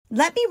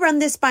"Let me run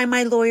this by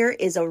my lawyer"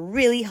 is a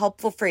really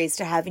helpful phrase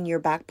to have in your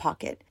back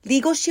pocket.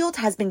 Legal Shield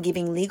has been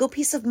giving legal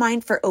peace of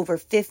mind for over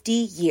 50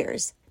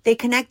 years. They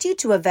connect you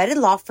to a vetted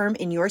law firm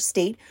in your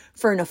state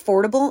for an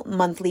affordable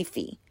monthly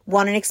fee.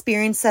 Want an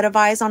experienced set of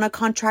eyes on a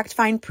contract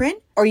fine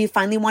print? Or you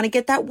finally want to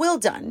get that will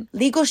done?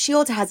 Legal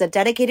Shield has a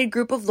dedicated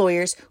group of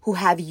lawyers who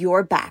have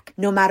your back,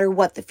 no matter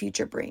what the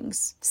future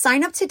brings.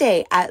 Sign up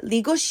today at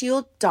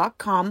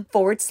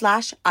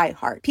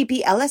LegalShield.com/iHeart.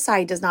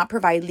 PPLSI does not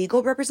provide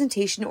legal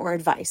representation or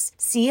advice.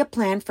 See a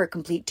plan for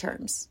complete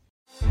terms.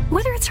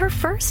 Whether it's her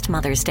first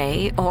Mother's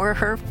Day or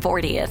her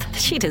 40th,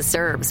 she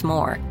deserves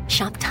more.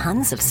 Shop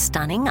tons of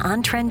stunning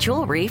on-trend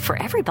jewelry for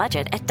every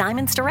budget at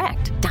Diamonds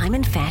Direct.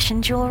 Diamond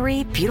fashion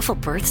jewelry, beautiful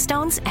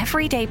birthstones,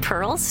 everyday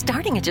pearls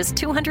starting at just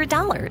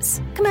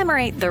 $200.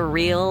 Commemorate the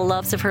real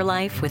loves of her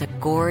life with a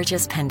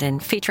gorgeous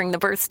pendant featuring the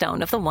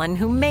birthstone of the one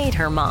who made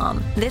her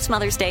mom. This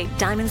Mother's Day,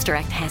 Diamonds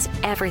Direct has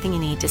everything you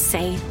need to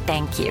say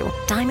thank you.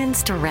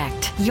 Diamonds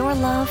Direct. Your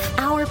love,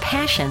 our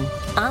passion.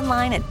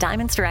 Online at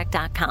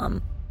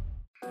diamondsdirect.com.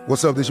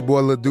 What's up, this your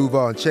boy Lil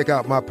Duval, and check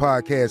out my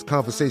podcast,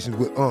 Conversations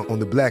with Unc, on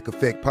the Black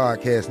Effect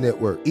Podcast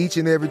Network. Each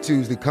and every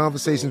Tuesday,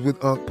 Conversations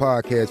with Unc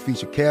podcast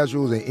feature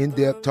casual and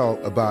in-depth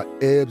talk about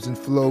ebbs and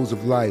flows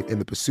of life and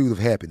the pursuit of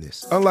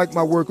happiness. Unlike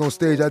my work on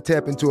stage, I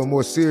tap into a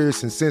more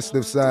serious and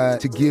sensitive side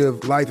to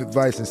give life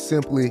advice and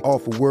simply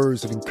offer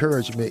words of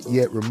encouragement,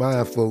 yet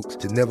remind folks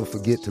to never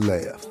forget to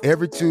laugh.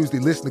 Every Tuesday,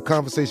 listen to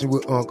Conversations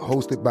with Unc,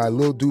 hosted by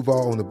Lil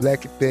Duval on the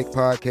Black Effect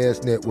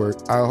Podcast Network,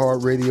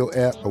 iHeartRadio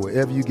app, or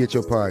wherever you get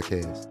your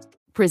podcasts.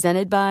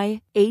 Presented by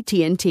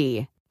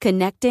AT&T.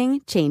 Connecting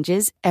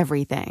changes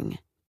everything.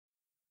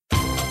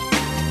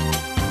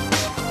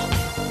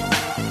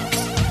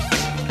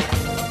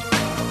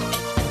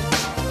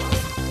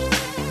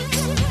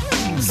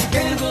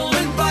 Scandal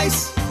and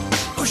vice,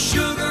 or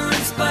sugar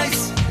and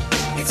spice.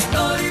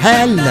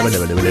 Hello.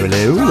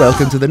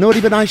 Welcome to the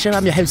Naughty But Nice Show.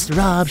 I'm your host,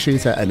 Rob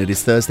Shooter, and it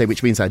is Thursday,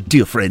 which means our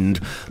dear friend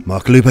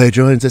Mark Lupo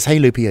joins us. Hey,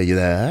 Loopy, are you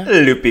there?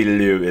 Loopy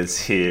Loo is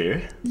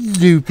here.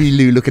 Loopy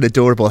Loo, looking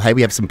adorable. Hey,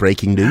 we have some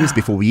breaking news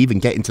before we even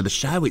get into the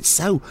show. It's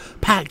so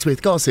packed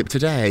with gossip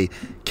today.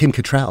 Kim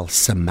Cattrall,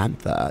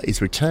 Samantha,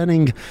 is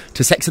returning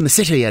to Sex and the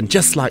City, and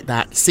just like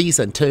that,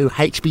 Season 2,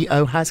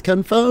 HBO has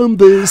confirmed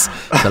this.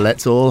 So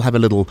let's all have a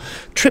little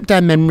trip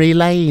down memory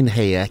lane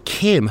here.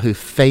 Kim, who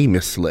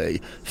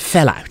famously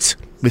fell out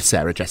with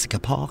Sarah Jessica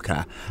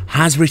Parker,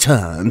 has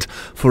returned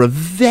for a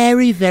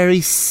very,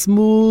 very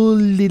small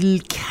little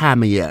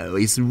cameo.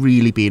 Is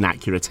really being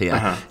accurate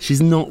here.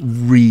 She's not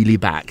really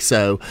back.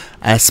 So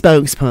a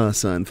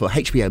spokesperson for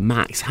HBO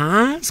Max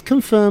has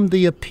confirmed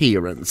the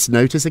appearance.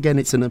 Notice again,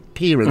 it's an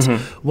appearance.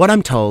 What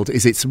I'm told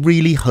is it's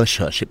really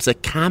hush-hush. It's a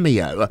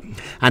cameo.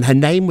 And her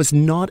name was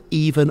not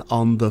even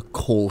on the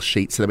call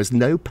sheet, so there was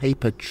no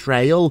paper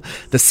trail.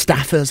 The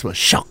staffers were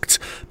shocked,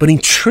 but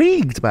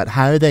intrigued about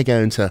how they're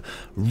going to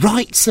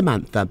write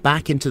Samantha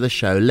back into the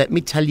show. Let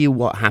me tell you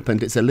what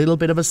happened. It's a little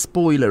bit of a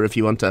spoiler if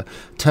you want to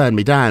turn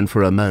me down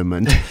for a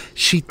moment.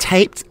 She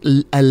taped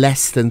a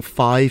less than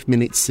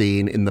 5-minute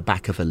scene in the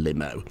back of a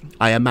limo.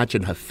 I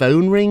imagine her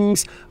phone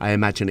rings. I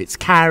imagine it's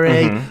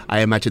Carrie. I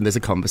imagine there's a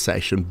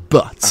conversation.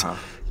 But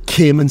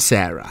Kim and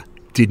Sarah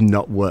did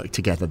not work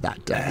together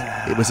that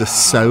day. It was a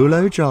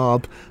solo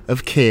job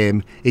of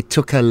Kim. It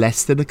took her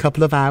less than a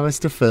couple of hours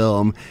to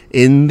film.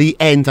 In the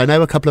end, I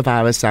know a couple of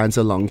hours sounds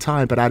a long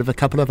time, but out of a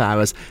couple of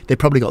hours, they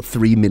probably got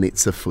 3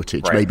 minutes of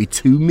footage, maybe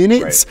 2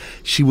 minutes.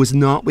 She was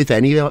not with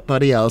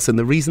anybody else, and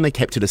the reason they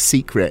kept it a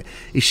secret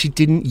is she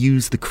didn't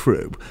use the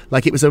crew.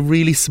 Like, it was a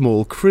really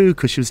small crew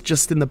because she was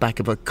just in the back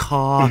of a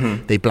car.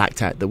 They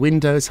blacked out the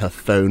windows. Her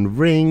phone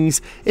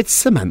rings. It's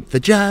Samantha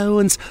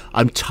Jones.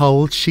 I'm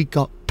told she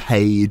got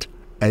paid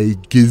a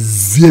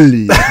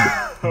gazillion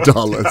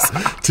dollars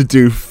to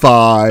do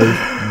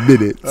 5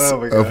 minutes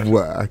of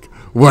work.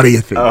 What do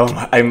you think?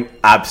 I'm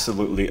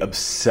absolutely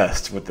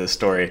obsessed with this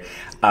story.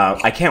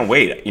 I can't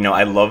wait. You know,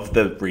 I love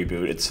the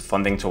reboot. It's a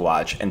fun thing to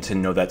watch, and to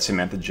know that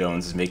Samantha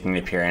Jones is making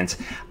an appearance,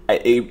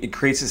 it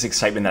creates this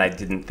excitement that I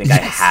didn't think I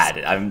had.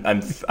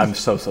 I'm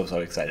so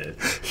excited.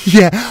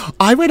 Yeah,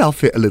 I went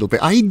off it a little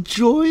bit. I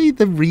enjoy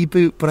the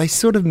reboot, but I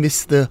sort of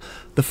miss the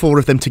four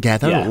of them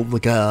together, all the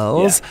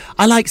girls.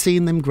 I like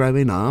seeing them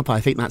growing up. I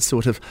think that's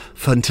sort of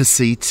fun to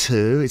see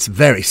too. It's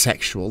very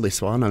sexual,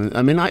 this one.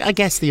 I mean, I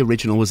guess the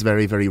original was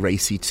very, very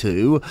racy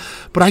too,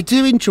 but I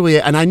do enjoy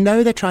it, and I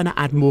know they're trying to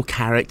add more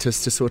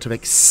characters to sort of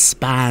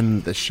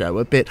expand the show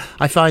a bit.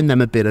 I find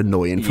them a bit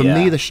annoying. For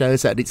me, the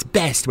show's at its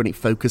best when it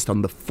focused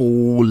on the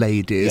 4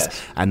 ladies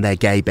and their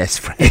gay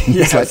best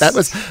friends. Like, that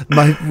was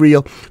my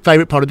real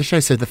favourite part of the show.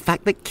 So the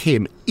fact that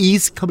Kim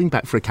is coming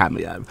back for a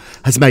cameo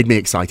has made me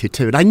excited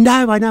too. And I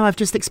know, I've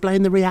just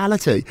explained the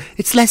reality.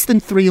 It's less than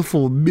 3 or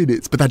 4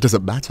 minutes, but that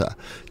doesn't matter.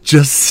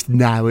 Just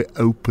now it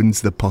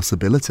opens the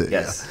possibility,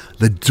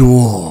 the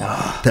door,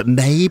 that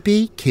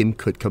maybe Kim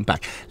could come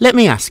back. Let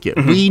me ask you,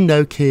 we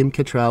know Kim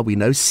Cattrall, we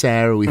know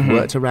Sarah, we've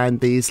worked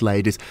around these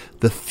ladies.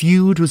 The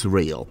feud was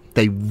real.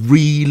 They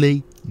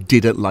really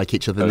didn't like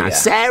each other.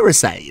 Sarah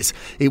says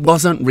it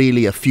wasn't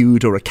really a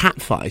feud or a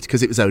catfight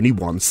because it was only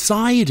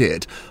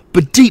one-sided.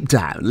 But deep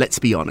down, let's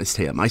be honest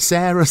here, my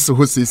Sarah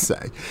sources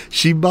say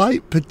she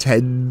might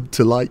pretend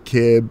to like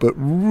him, but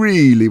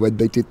really when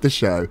they did the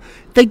show,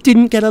 they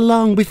didn't get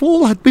along. We've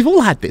all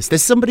had this.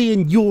 There's somebody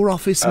in your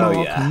office,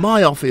 Mark,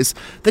 my office,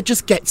 that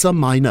just gets on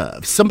my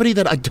nerves. Somebody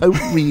that I don't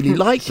really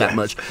like that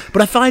much,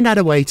 but I find out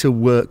a way to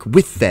work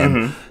with them.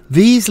 Mm-hmm.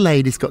 These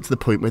ladies got to the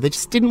point where they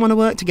just didn't want to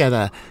work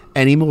together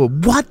anymore.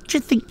 What do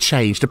you think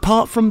changed,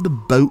 apart from the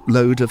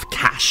boatload of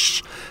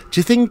cash? Do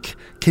you think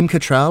Kim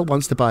Cattrall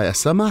wants to buy a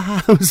summer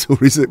house,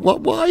 or is it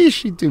why is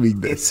she doing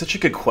this? It's such a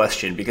good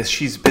question because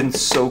she's been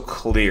so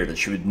clear that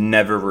she would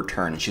never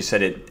return. She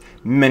said it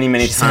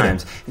many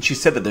times. And she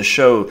said that the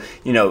show,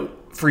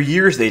 for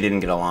years they didn't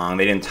get along.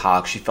 They didn't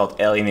talk. She felt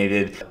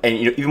alienated. And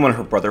even when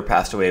her brother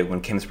passed away,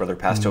 when Kim's brother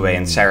passed away,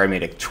 and Sarah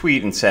made a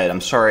tweet and said, "I'm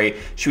sorry,"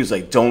 she was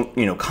like, "Don't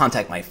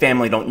contact my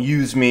family. Don't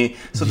use me."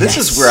 So this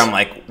is where I'm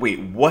like,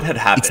 wait, what had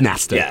happened? It's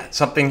nasty. Yeah,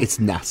 something. It's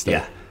nasty.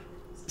 Yeah.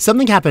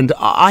 Something happened.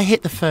 I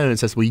hit the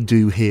phones, as we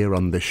do here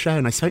on the show,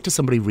 and I spoke to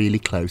somebody really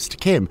close to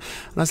Kim.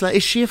 And I was like,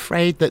 is she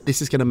afraid that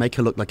this is going to make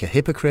her look like a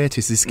hypocrite?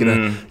 Is this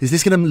going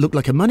to look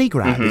like a money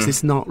grab? Mm-hmm. Is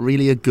this not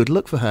really a good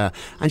look for her?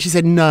 And she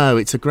said, no,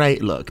 it's a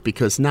great look,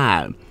 because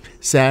now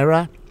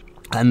Sarah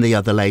and the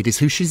other ladies,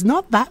 who she's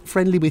not that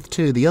friendly with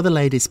too, the other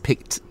ladies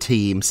picked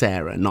Team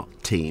Sarah, not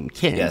Team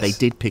Kim. Yes. They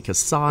did pick a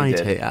side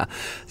here.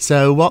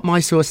 So what my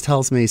source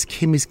tells me is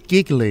Kim is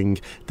giggling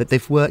that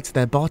they've worked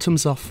their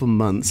bottoms off for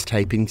months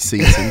taping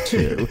season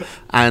 2,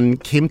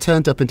 and Kim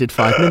turned up and did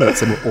 5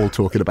 minutes, and we're all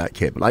talking about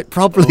Kim. Like,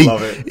 probably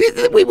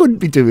we wouldn't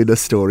be doing a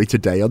story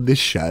today on this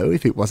show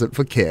if it wasn't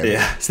for Kim.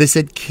 Yeah. So they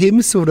said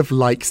Kim sort of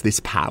likes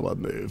this power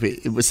move.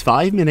 It was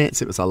 5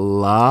 minutes, it was a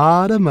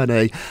lot of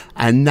money,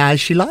 and now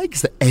she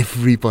likes that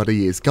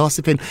everybody is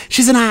gossiping.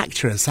 She's an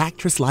actress.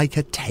 Actress like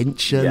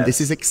attention. Yes.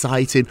 This is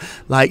exciting.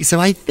 So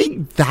I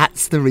think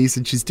that's the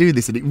reason she's doing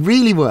this, and it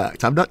really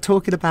worked. I'm not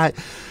talking about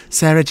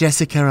Sarah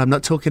Jessica. I'm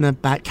not talking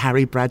about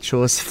Carrie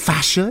Bradshaw's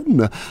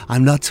fashion.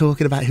 I'm not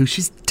talking about who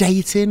she's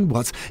dating.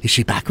 Is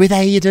she back with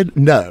Aidan?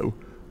 No.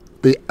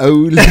 The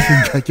only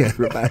thing I care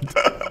about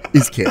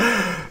is Kim.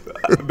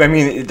 I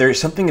mean, there's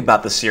something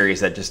about the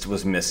series that just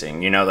was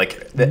missing,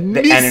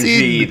 the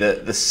energy,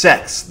 the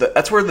sex.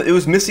 That's where it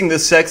was missing, the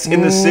sex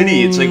in the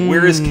city. It's like,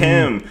 where is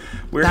Kim?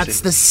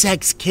 That's the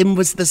sex. Kim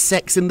was the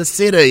sex in the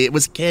city. It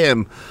was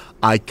Kim.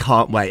 I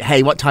can't wait.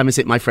 Hey, what time is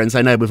it, my friends?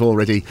 I know we've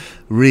already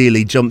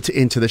really jumped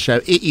into the show.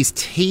 It is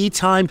tea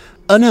time.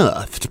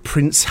 Unearthed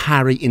Prince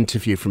Harry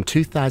interview from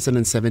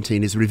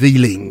 2017 is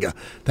revealing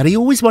that he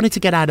always wanted to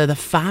get out of the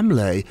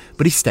family,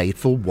 but he stayed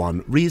for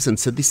one reason.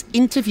 So this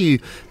interview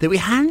that we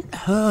hadn't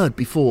heard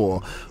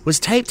before was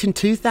taped in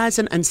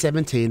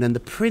 2017, and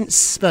the prince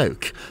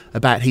spoke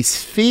about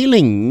his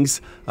feelings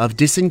of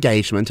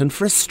disengagement and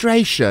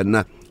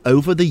frustration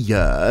over the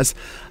years,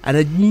 and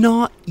had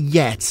not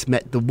yet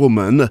met the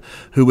woman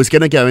who was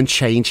going to go and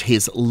change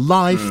his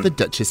life, the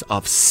Duchess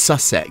of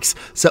Sussex.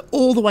 So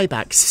all the way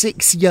back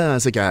 6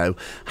 years ago,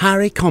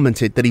 Harry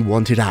commented that he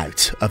wanted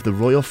out of the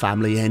royal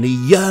family and he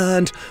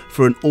yearned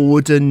for an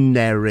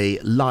ordinary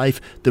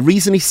life. The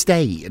reason he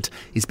stayed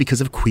is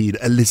because of Queen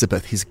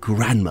Elizabeth, his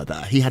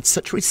grandmother. He had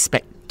such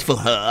respect for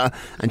her,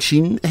 and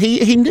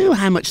he knew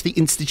how much the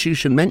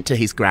institution meant to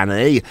his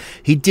granny.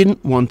 He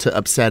didn't want to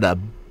upset her.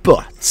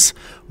 But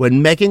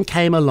when Meghan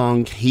came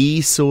along,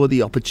 he saw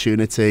the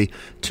opportunity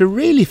to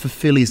really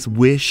fulfill his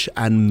wish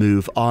and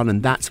move on,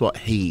 and that's what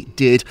he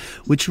did,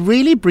 which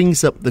really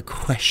brings up the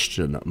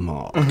question,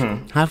 Mark.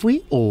 Mm-hmm. Have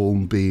we all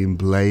been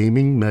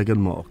blaming Meghan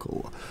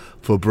Markle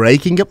for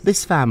breaking up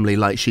this family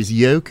like she's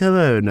Yoko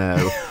Ono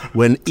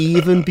when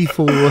even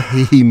before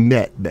he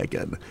met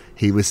Meghan,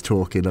 he was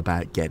talking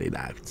about getting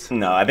out?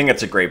 No, I think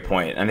that's a great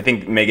point. And I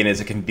think Meghan is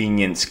a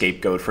convenient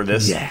scapegoat for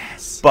this.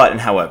 Yes. But,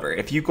 however,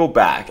 if you go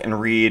back and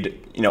read,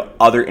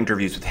 other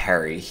interviews with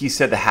Harry, he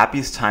said the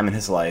happiest time in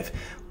his life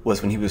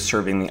was when he was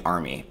serving the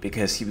army,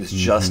 because he was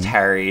just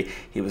Harry.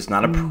 He was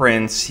not a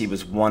prince. He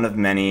was one of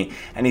many.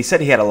 And he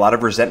said he had a lot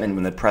of resentment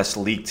when the press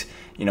leaked,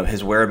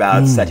 his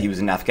whereabouts, that he was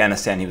in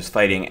Afghanistan, he was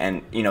fighting.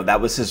 And, that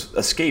was his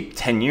escape,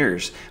 10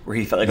 years, where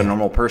he felt like a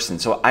normal person.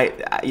 So,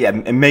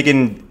 and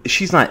Meghan,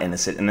 she's not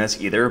innocent in this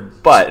either.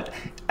 But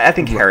I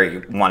think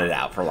Harry wanted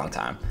out for a long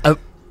time.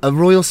 A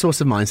royal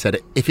source of mine said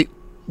if it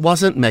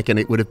wasn't Meghan,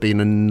 it would have been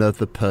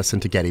another person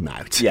to get him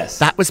out. Yes.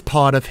 That was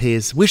part of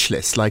his wish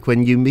list. Like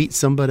when you meet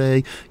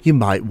somebody, you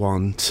might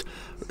want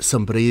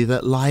somebody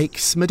that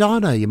likes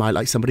Madonna. You might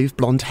like somebody with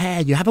blonde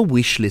hair. You have a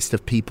wish list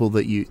of people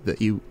that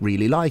you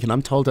really like. And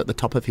I'm told at the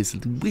top of his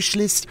wish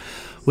list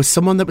was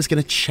someone that was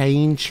going to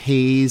change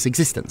his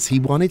existence. He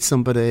wanted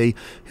somebody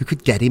who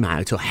could get him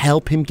out or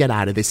help him get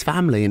out of this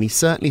family. And he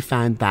certainly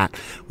found that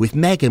with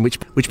Meghan,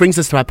 which brings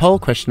us to our poll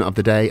question of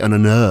the day, an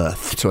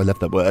unearthed, I love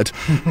that word,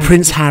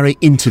 Prince Harry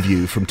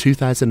interview from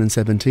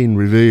 2017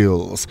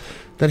 reveals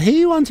that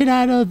he wanted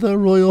out of the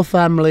royal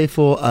family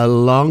for a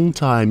long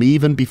time,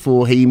 even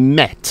before he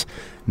met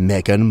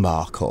Meghan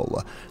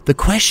Markle. The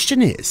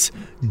question is,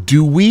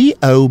 do we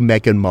owe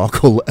Meghan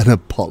Markle an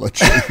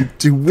apology?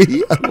 Do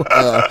we owe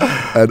her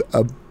an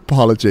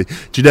apology?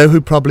 Do you know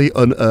who probably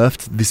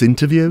unearthed this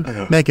interview?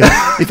 Meghan.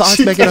 If I was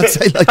Meghan, I'd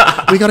say,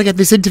 we got to get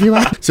this interview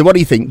out. So what do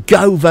you think?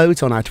 Go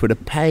vote on our Twitter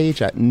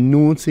page at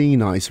Naughty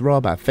Nice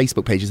Rob. Our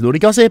Facebook page is Naughty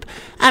Gossip.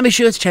 And be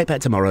sure to check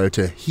back tomorrow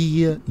to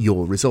hear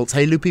your results.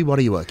 Hey, Loopy, what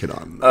are you working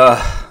on?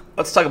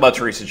 Let's talk about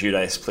Teresa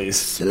Giudice, please.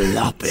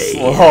 Sloppy.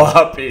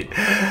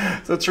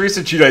 So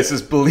Teresa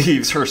Giudice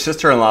believes her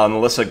sister-in-law,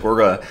 Melissa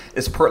Gorga,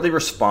 is partly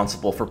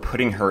responsible for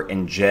putting her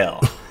in jail.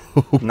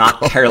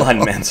 Not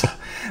Caroline Manzo.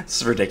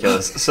 This is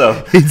ridiculous.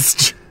 So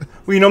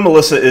we know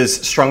Melissa is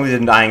strongly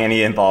denying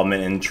any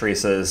involvement in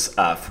Teresa's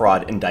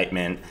fraud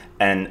indictment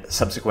and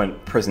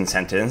subsequent prison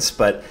sentence.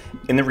 But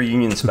in the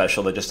reunion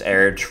special that just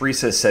aired,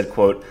 Teresa said,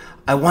 quote,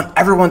 "I want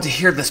everyone to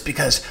hear this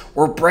because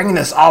we're bringing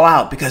this all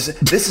out because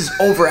this is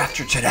over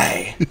after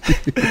today."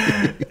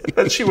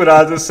 Then she went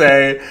on to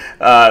say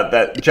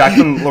that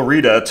Jacqueline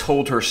Lorita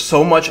told her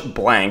so much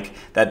blank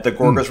that the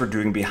Gorgas were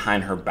doing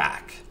behind her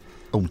back.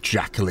 Oh,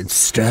 Jacqueline,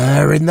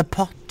 stir in the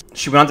pot.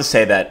 She went on to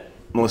say that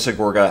Melissa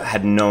Gorga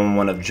had known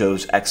one of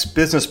Joe's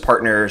ex-business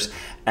partners,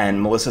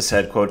 and Melissa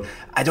said, quote,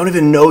 "I don't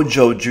even know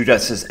Joe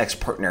Giudice's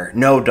ex-partner.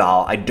 No,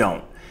 doll, I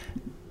don't."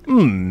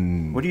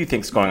 What do you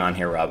think's going on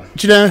here, Rob?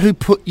 Do you know who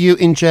put you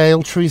in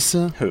jail,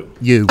 Teresa? Who?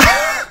 You.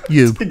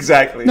 You.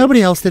 Exactly.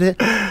 Nobody else did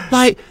it.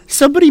 Like,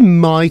 somebody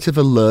might have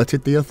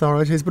alerted the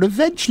authorities, but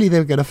eventually they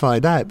were going to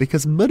find out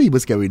because money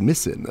was going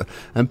missing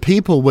and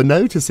people were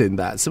noticing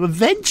that. So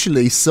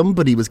eventually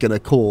somebody was going to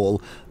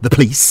call the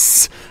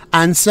police.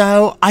 And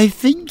so I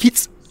think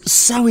it's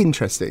so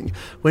interesting.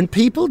 When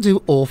people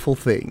do awful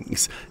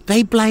things,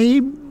 they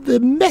blame the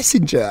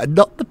messenger,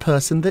 not the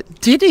person that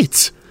did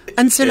it.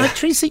 And so, like,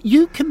 Teresa,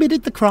 you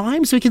committed the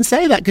crimes. We can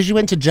say that because you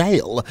went to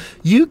jail.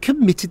 You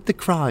committed the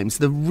crimes.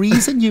 The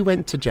reason you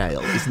went to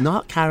jail is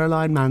not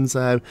Caroline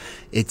Manzo.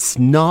 It's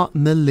not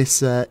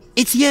Melissa.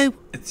 It's you.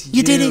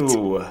 You did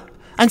it.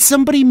 And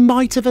somebody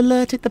might have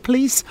alerted the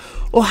police.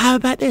 Or how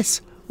about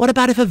this? What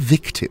about if a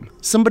victim,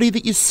 somebody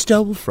that you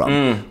stole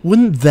from,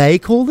 wouldn't they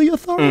call the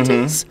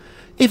authorities?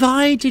 If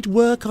I did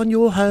work on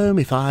your home,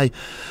 if I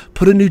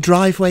put a new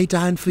driveway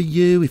down for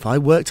you, if I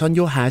worked on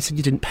your house and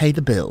you didn't pay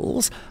the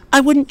bills, I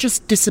wouldn't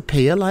just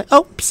disappear like,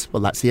 oops,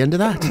 well, that's the end of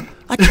that.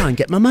 I'd try and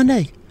get my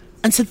money.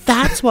 And so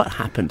that's what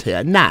happened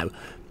here. Now,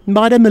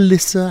 might a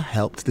Melissa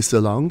helped this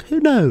along?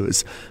 Who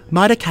knows?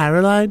 Might a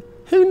Caroline?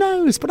 Who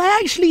knows? But I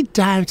actually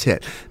doubt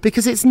it,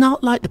 because it's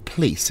not like the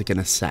police are going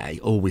to say,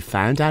 oh, we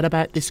found out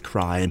about this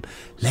crime,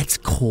 let's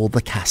call the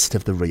cast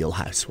of The Real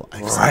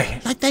Housewives. Right.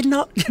 Like, they're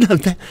not,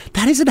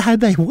 that isn't how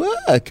they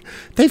work.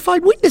 They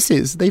find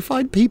witnesses. They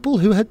find people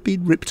who had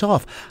been ripped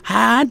off.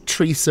 Had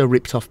Teresa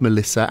ripped off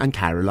Melissa and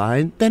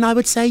Caroline, then I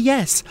would say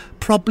yes.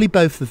 Probably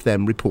both of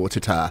them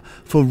reported her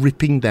for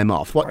ripping them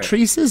off. What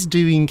Teresa's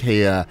doing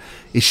here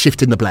is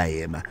shifting the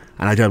blame,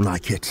 and I don't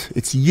like it.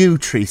 It's you,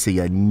 Teresa,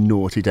 you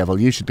naughty devil.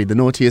 You should be the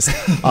naughtiest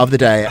of the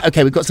day.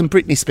 Okay, we've got some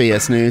Britney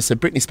Spears news. So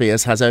Britney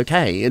Spears has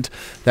okayed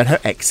that her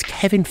ex,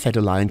 Kevin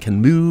Federline,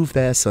 can move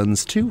their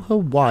sons to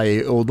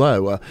Hawaii,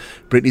 although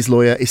Britney's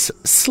lawyer is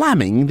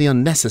slamming the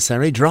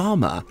unnecessary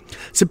drama.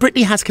 So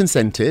Britney has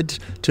consented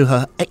to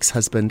her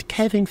ex-husband,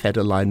 Kevin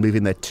Federline,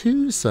 moving their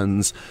two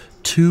sons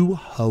to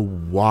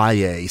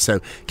Hawaii. So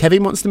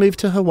Kevin wants to move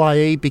to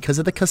Hawaii because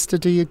of the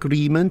custody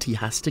agreement. He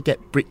has to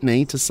get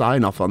Britney to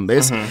sign off on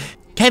this.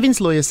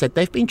 Kevin's lawyer said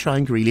they've been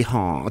trying really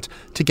hard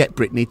to get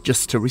Britney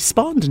just to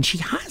respond, and she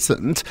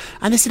hasn't.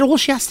 And they said all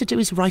she has to do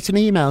is write an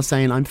email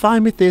saying, I'm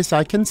fine with this,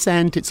 I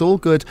consent, it's all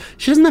good.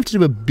 She doesn't have to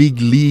do a big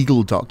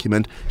legal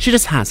document. She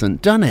just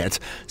hasn't done it.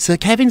 So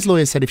Kevin's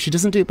lawyer said if she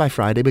doesn't do it by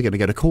Friday, we're going to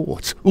go to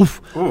court.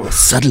 Oof.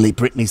 Suddenly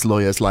Britney's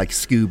lawyer's like,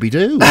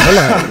 Scooby-Doo.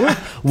 Hello.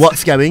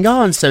 What's going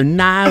on? So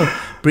now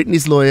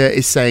Britney's lawyer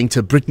is saying,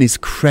 to Britney's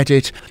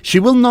credit, she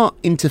will not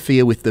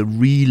interfere with the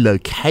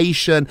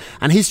relocation,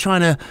 and he's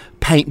trying to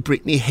paint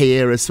Britney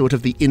here as sort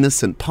of the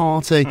innocent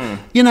party.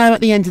 You know,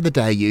 at the end of the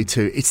day, you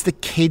two, it's the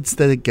kids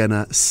that are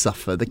gonna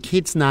suffer. The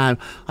kids now,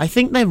 I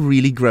think they're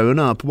really grown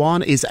up.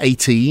 One is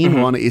 18,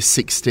 one is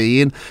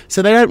 16,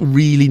 so they don't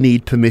really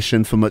need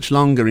permission for much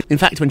longer. In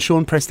fact, when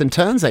Sean Preston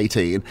turns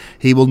 18,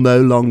 he will no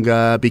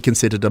longer be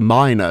considered a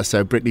minor,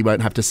 so Britney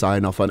won't have to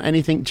sign off on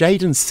anything.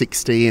 Jaden's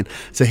 16,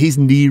 so he's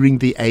nearing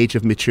the age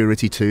of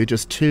maturity too,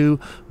 just 2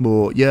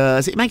 more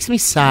years. It makes me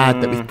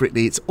sad that with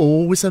Britney, it's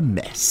always a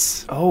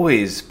mess.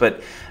 Always, but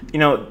you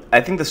know,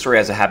 I think the story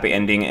has a happy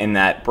ending in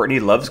that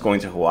Britney loves going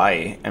to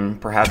Hawaii, and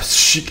perhaps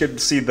she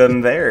could see them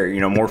there, you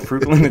know, more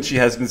frequently than she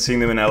has been seeing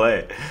them in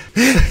LA.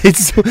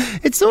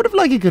 It's sort of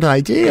like a good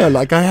idea.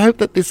 Like, I hope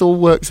that this all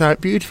works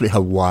out beautifully.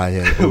 Hawaii.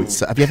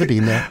 Have you ever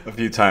been there? A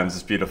few times.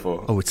 It's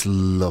beautiful. Oh, it's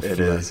lovely. It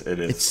is.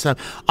 It's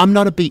I'm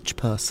not a beach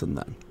person,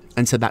 though,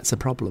 and so that's a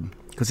problem,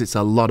 because it's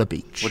a lot of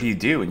beach. What do you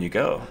do when you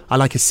go? I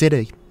like a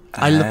city.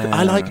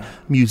 I like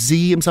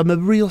museums. I'm a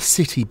real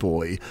city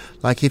boy.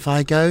 Like if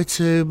I go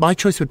to, my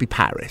choice would be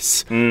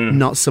Paris,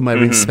 not somewhere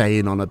in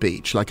Spain on a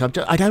beach. Like I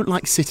don't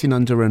like sitting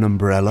under an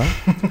umbrella,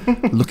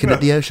 looking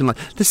at the ocean. Like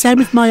the same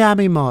with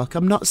Miami, Mark.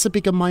 I'm not so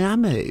big on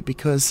Miami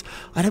because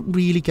I don't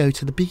really go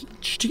to the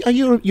beach.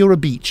 You're a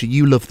beacher.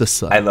 You love the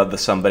sun. I love the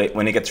sun, but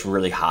when it gets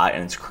really hot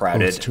and it's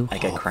crowded, I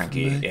get hot,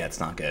 cranky. right? Yeah, it's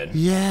not good.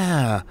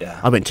 Yeah.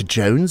 I went to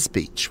Jones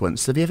Beach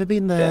once. Have you ever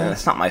been there? Yeah,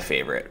 it's not my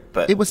favorite,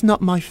 but it was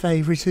not my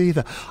favourite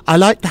either. I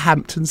like the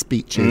Hamptons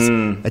beaches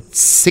at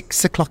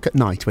 6 o'clock at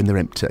night when they're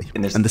empty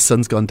and the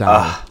sun's gone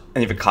down.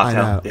 And you have a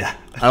cocktail. Yeah.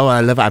 Oh,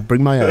 I love it. I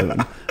bring my own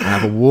and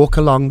have a walk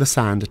along the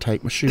sand to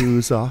take my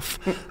shoes off,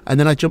 and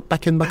then I jump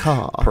back in my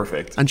car.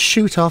 Perfect. And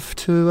shoot off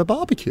to a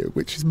barbecue,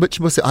 which is much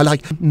more. I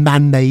like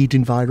man-made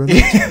environment.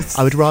 Yes.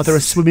 I would rather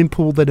a swimming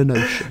pool than an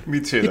ocean. Me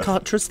too. You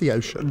can't trust the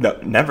ocean. No,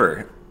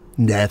 never.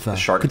 Never.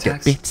 Shark Could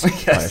attacks. get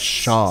bit by a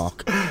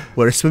shark.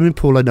 Where a swimming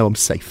pool, I know I'm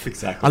safe.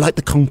 Exactly. I like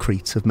the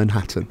concrete of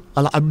Manhattan.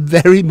 I'm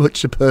very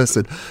much a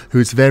person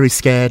who's very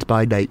scared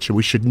by nature.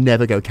 We should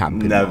never go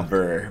camping.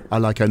 Never. I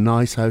like a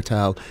nice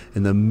hotel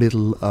in the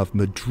middle of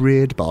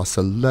Madrid,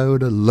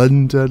 Barcelona,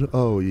 London.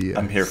 Oh, yeah.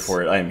 I'm here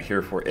for it. I am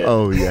here for it.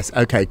 Oh, yes.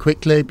 Okay,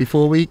 quickly,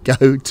 before we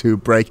go to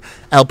break,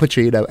 Al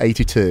Pacino,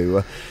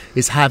 82,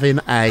 is having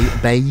a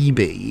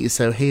baby.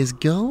 So his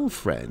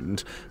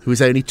girlfriend, who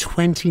is only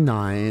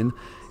 29,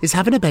 is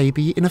having a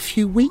baby in a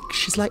few weeks.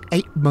 She's like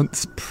 8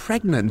 months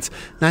pregnant.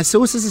 Now,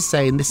 sources are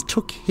saying this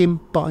took him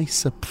by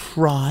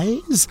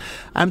surprise,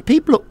 and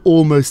people are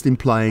almost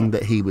implying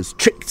that he was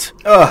tricked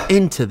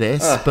into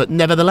this, but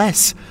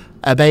nevertheless,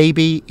 a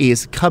baby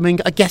is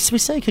coming. I guess we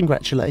say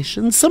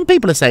congratulations. Some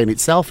people are saying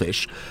it's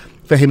selfish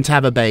for him to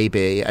have a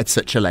baby at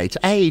such a late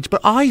age,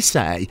 but I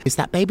say is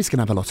that baby's going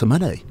to have a lot of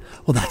money.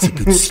 Well, that's a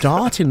good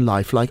start in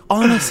life, like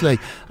honestly.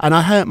 And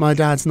I hope my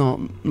dad's not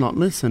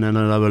listening, and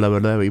I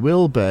know he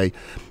will be.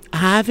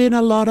 Having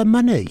a lot of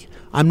money,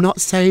 I'm not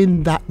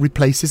saying that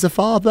replaces a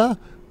father,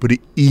 but it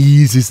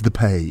eases the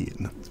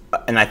pain.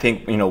 And I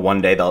think,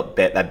 one day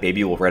that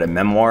baby will write a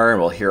memoir,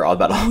 and we'll hear all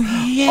about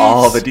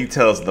all the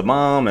details of the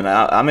mom, and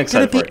I'm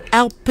excited for it. It's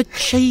going to be Al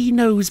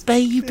Pacino's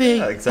baby.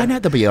 Yeah, exactly. I know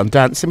they'll be on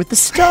Dancing with the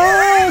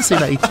Stars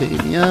in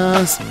 18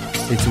 years.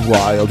 It's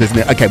wild, isn't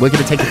it? Okay, we're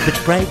going to take a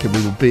quick break, and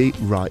we will be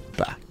right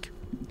back.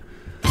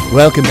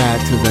 Welcome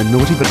back to the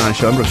Naughty But Nice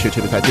Show. I'm Ross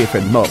with our dear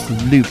friend Mark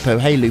Lupo.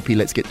 Hey, Loopy,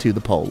 let's get to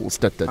the polls.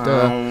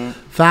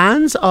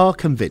 Fans are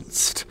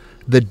convinced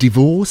the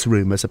divorce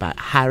rumours about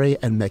Harry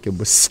and Meghan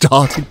were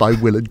started by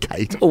Will and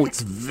Kate. Oh,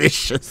 it's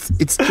vicious.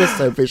 It's just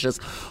so vicious.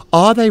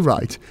 Are they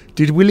right?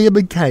 Did William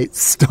and Kate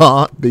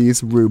start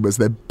these rumours?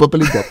 They're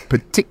bubbling up,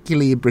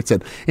 particularly in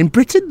Britain. In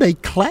Britain, they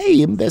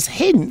claim there's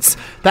hints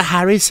that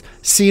Harry's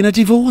seen a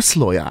divorce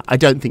lawyer. I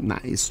don't think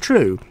that is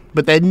true,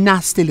 but they're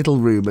nasty little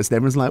rumours. And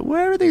everyone's like,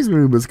 where are these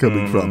rumours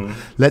coming from?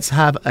 Let's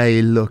have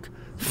a look.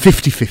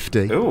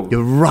 50-50.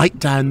 You're right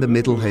down the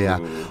middle here.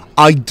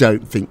 I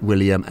don't think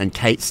William and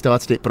Kate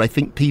started it, but I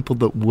think people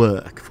that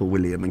work for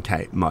William and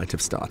Kate might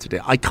have started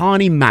it. I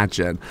can't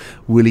imagine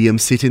William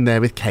sitting there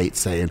with Kate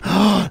saying,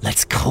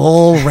 let's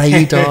call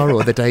Radar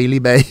or the Daily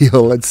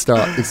Mail and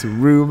start this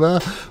rumour.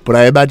 But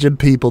I imagine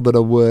people that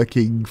are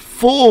working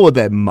for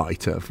them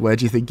might have. Where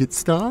do you think it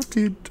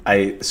started?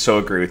 I so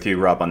agree with you,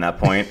 Rob, on that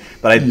point.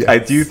 But I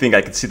do think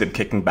I could see them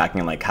kicking back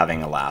and like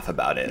having a laugh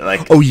about it.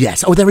 Like, oh,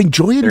 yes. Oh, they're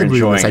enjoying the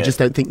rumours. I just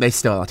don't think they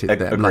started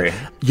them. Agree.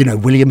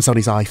 Like, William's on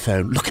his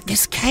iPhone. Look at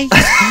this case.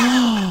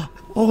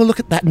 Oh, look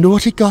at that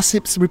naughty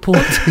gossips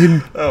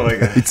reporting. Oh my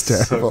God, it's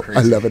terrible. So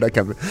I love it.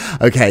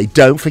 Okay,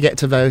 don't forget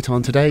to vote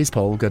on today's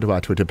poll. Go to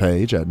our Twitter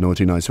page at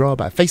Naughty Nice Rob,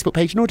 our Facebook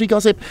page Naughty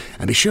Gossip,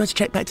 and be sure to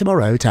check back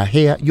tomorrow to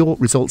hear your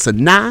results.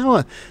 And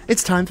now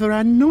it's time for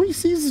our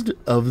noises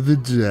of the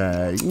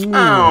day.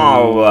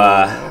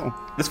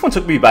 This one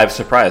took me by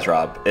surprise,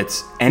 Rob.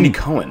 It's Andy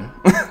Cohen.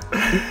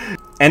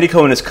 Andy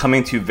Cohen is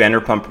coming to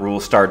Vanderpump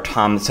Rules star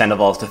Tom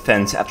Sandoval's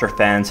defense after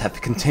fans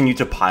have continued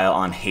to pile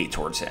on hate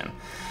towards him.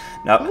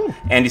 Now,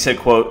 Andy said,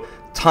 quote,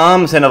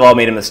 Tom Sandoval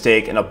made a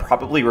mistake and he'll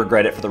probably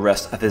regret it for the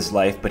rest of his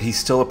life, but he's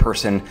still a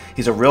person.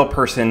 He's a real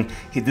person.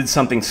 He did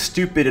something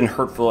stupid and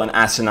hurtful and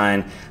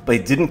asinine, but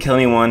he didn't kill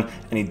anyone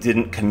and he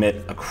didn't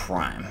commit a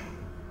crime.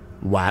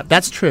 Wow,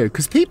 that's true,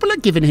 because people are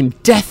giving him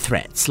death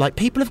threats. Like,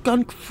 people have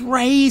gone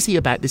crazy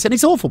about this, and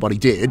it's awful what he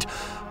did,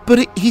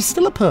 but he's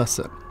still a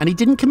person, and he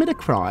didn't commit a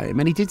crime,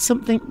 and he did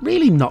something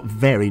really not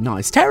very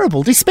nice.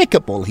 Terrible,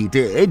 despicable he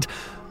did,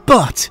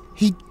 but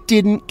he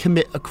didn't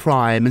commit a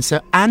crime. And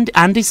so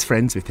Andy's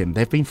friends with him.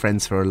 They've been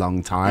friends for a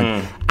long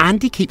time.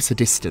 Andy keeps a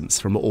distance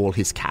from all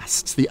his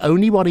casts. The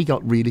only one he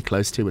got really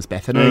close to was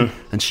Bethany,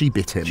 and she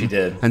bit him. She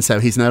did. And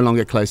so he's no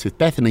longer close with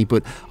Bethany.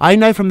 But I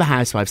know from the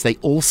Housewives, they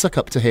all suck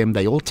up to him.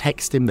 They all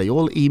text him. They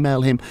all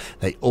email him.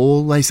 They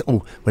always,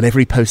 whenever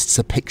he posts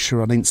a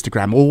picture on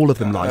Instagram, all of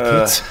them like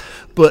it.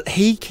 But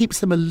he keeps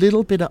them a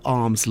little bit at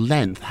arm's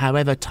length.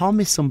 However,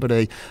 Tom is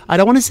somebody, I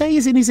don't want to say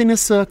he's in his inner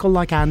circle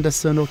like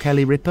Anderson or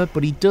Kelly Ripa,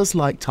 but he does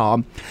like Tom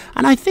calm.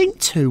 And I think,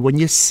 too, when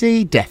you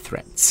see death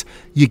threats,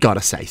 you got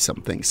to say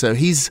something. So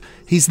he's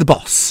the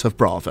boss of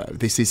Bravo.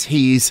 This is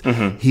his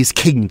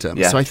kingdom.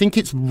 Yeah. So I think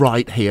it's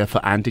right here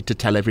for Andy to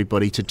tell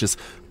everybody to just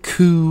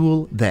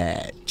cool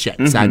their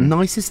jets. Our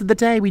nicest of the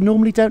day. We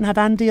normally don't have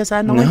Andy as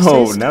our nicest.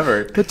 No,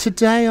 never. But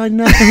today, I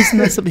know, isn't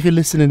there something? If you're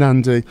listening,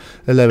 Andy,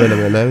 hello,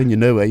 and you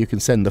know where you can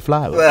send the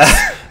flowers.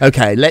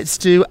 Okay, let's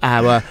do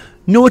our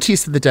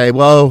naughtiest of the day.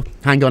 Whoa,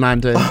 hang on,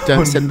 Andy.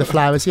 Don't send the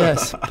flowers,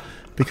 yes.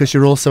 Because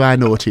you're also our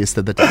naughtiest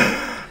of the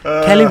day.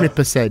 Kelly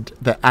Ripa said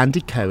that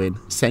Andy Cohen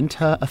sent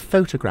her a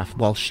photograph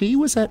while she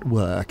was at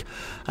work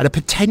at a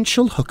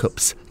potential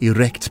hookup's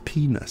erect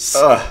penis.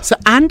 So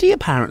Andy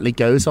apparently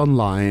goes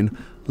online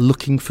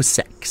looking for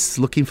sex,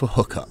 looking for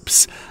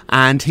hookups,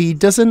 and he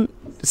doesn't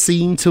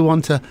seem to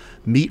want to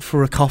meet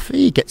for a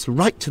coffee. He gets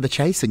right to the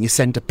chase, and you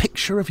send a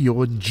picture of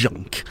your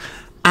junk.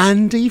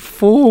 Andy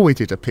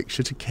forwarded a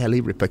picture to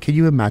Kelly Ripa. Can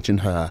you imagine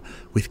her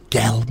with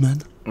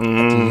Gelman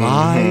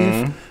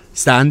live,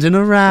 standing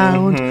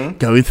around,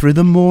 going through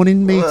the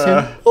morning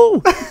meeting?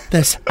 Oh,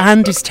 there's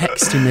Andy's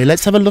texting me.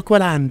 Let's have a look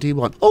what Andy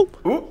wants.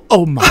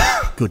 Oh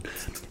my good.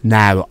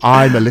 Now,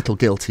 I'm a little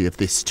guilty of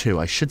this too.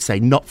 I should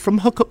say, not from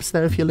hookups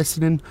though, if you're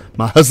listening.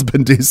 My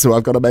husband is, so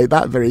I've got to make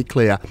that very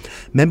clear.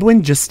 Remember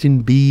when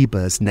Justin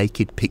Bieber's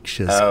naked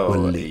pictures were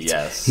leaked?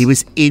 Yes. He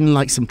was in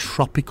like some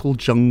tropical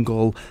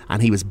jungle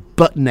and he was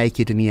butt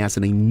naked and he has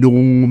an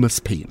enormous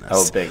penis.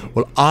 Oh, big.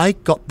 Well, I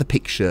got the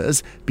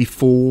pictures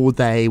before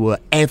they were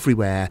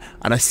everywhere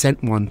and I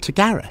sent one to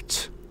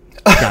Garrett.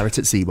 Garrett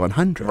at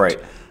Z100. Right.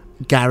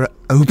 Garrett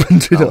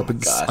opened it up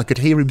and I could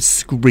hear him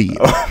scream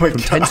from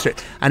 10th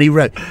Street. And he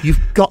wrote, "You've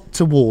got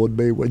to warn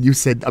me when you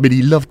send..." I mean,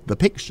 he loved the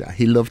picture.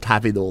 He loved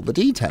having all the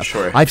details.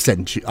 Sure. I've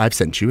sent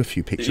you a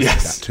few pictures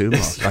of that too,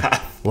 Mark.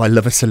 I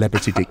love a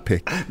celebrity dick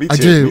pic. Me too, I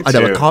do. me I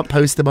know too. I can't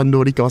post them on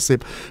Naughty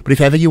Gossip, but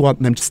if ever you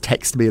want them, just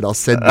text me and I'll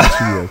send them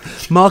to you.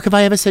 Mark, have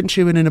I ever sent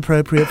you an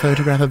inappropriate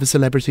photograph of a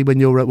celebrity when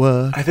you're at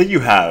work? I think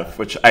you have,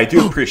 which I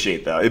do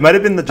appreciate, though. It might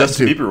have been the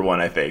Justin Bieber one,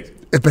 I think.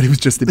 But it was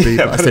Justin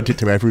Bieber. I sent it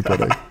to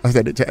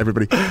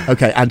everybody.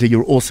 Okay, Andy,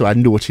 you're also our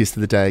naughtiest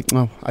of the day.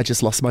 Oh, I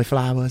just lost my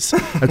flowers.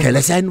 Okay,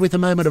 let's end with a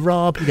moment of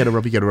Rob. You gotta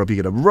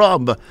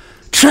Rob.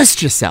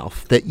 Trust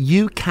yourself that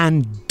you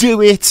can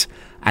do it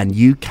and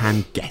you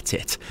can get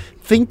it.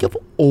 Think of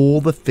all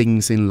the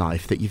things in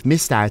life that you've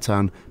missed out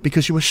on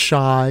because you were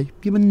shy,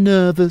 you were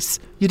nervous,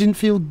 you didn't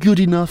feel good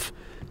enough.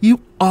 You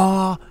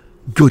are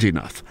good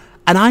enough.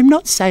 And I'm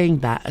not saying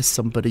that as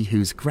somebody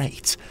who's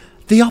great.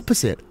 The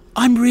opposite.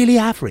 I'm really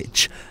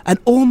average, and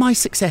all my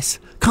success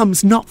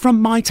comes not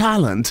from my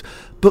talent,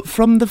 but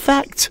from the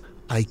fact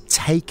I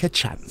take a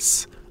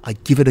chance. I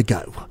give it a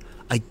go.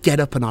 I get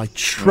up and I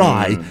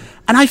try,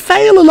 and I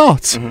fail a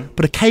lot,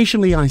 but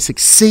occasionally I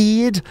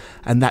succeed,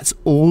 and that's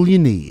all you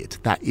need.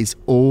 That is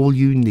all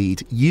you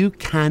need. You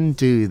can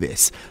do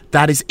this.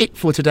 That is it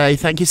for today.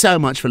 Thank you so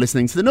much for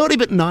listening to the Naughty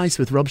But Nice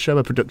with Rob Show,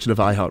 a production of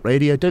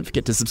iHeartRadio. Don't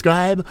forget to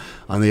subscribe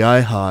on the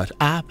iHeart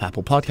app,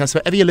 Apple Podcasts,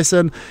 wherever you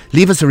listen.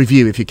 Leave us a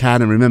review if you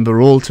can, and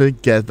remember all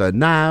together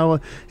now,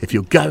 if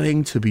you're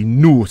going to be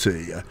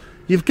naughty,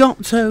 you've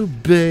got to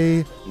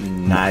be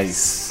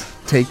Nice.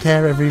 Take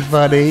care,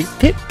 everybody.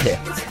 Pip, pip.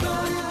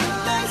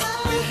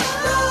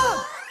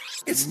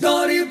 It's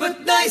Naughty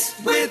But Nice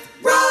with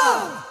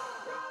Rob.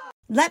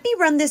 "Let me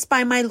run this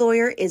by my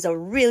lawyer" is a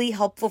really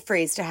helpful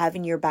phrase to have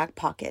in your back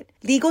pocket.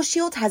 Legal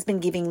Shield has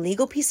been giving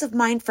legal peace of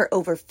mind for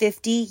over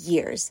 50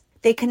 years.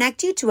 They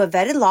connect you to a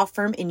vetted law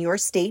firm in your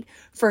state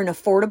for an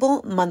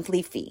affordable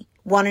monthly fee.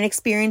 Want an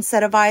experienced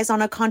set of eyes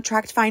on a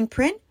contract fine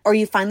print? Or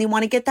you finally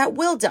want to get that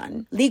will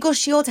done? Legal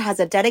Shield has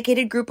a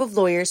dedicated group of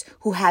lawyers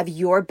who have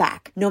your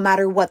back, no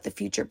matter what the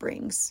future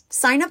brings.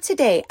 Sign up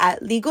today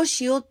at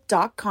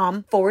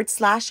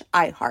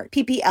LegalShield.com/iHeart.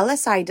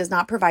 PPLSI does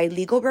not provide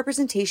legal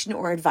representation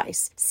or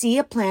advice. See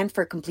a plan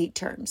for complete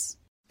terms.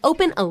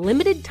 Open a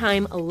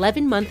limited-time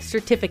 11-month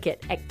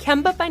certificate at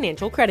Kemba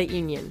Financial Credit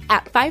Union.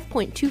 At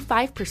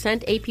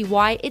 5.25%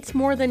 APY, it's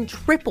more than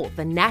triple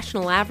the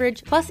national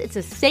average, plus it's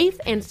a safe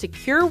and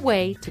secure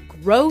way to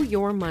grow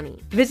your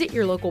money. Visit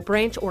your local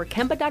branch or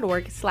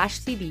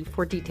kemba.org/cb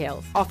for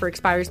details. Offer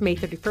expires May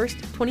 31st,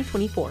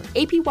 2024.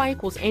 APY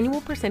equals annual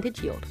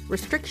percentage yield.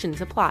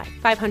 Restrictions apply.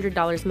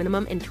 $500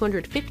 minimum and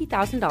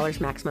 $250,000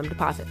 maximum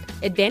deposit.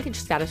 Advantage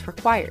status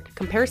required.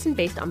 Comparison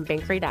based on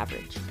bank rate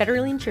average.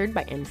 Federally insured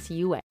by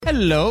NCUA.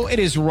 Hello, it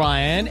is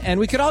Ryan, and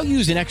we could all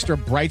use an extra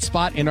bright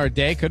spot in our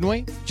day, couldn't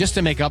we? Just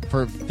to make up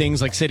for things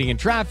like sitting in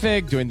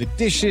traffic, doing the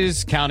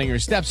dishes, counting your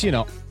steps, you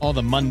know, all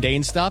the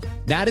mundane stuff.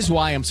 That is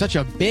why I'm such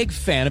a big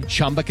fan of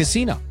Chumba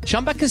Casino.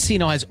 Chumba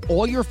Casino has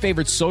all your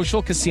favorite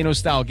social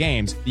casino-style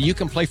games that you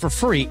can play for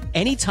free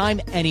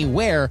anytime,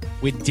 anywhere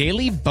with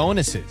daily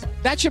bonuses.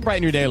 That should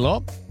brighten your day a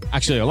little.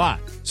 Actually, a lot.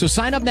 So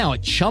sign up now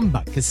at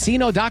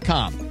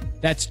ChumbaCasino.com.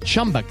 That's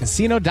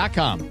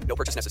ChumbaCasino.com. No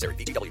purchase necessary.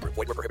 VGW Group.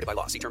 Void where prohibited by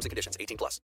law. See terms and conditions. 18+.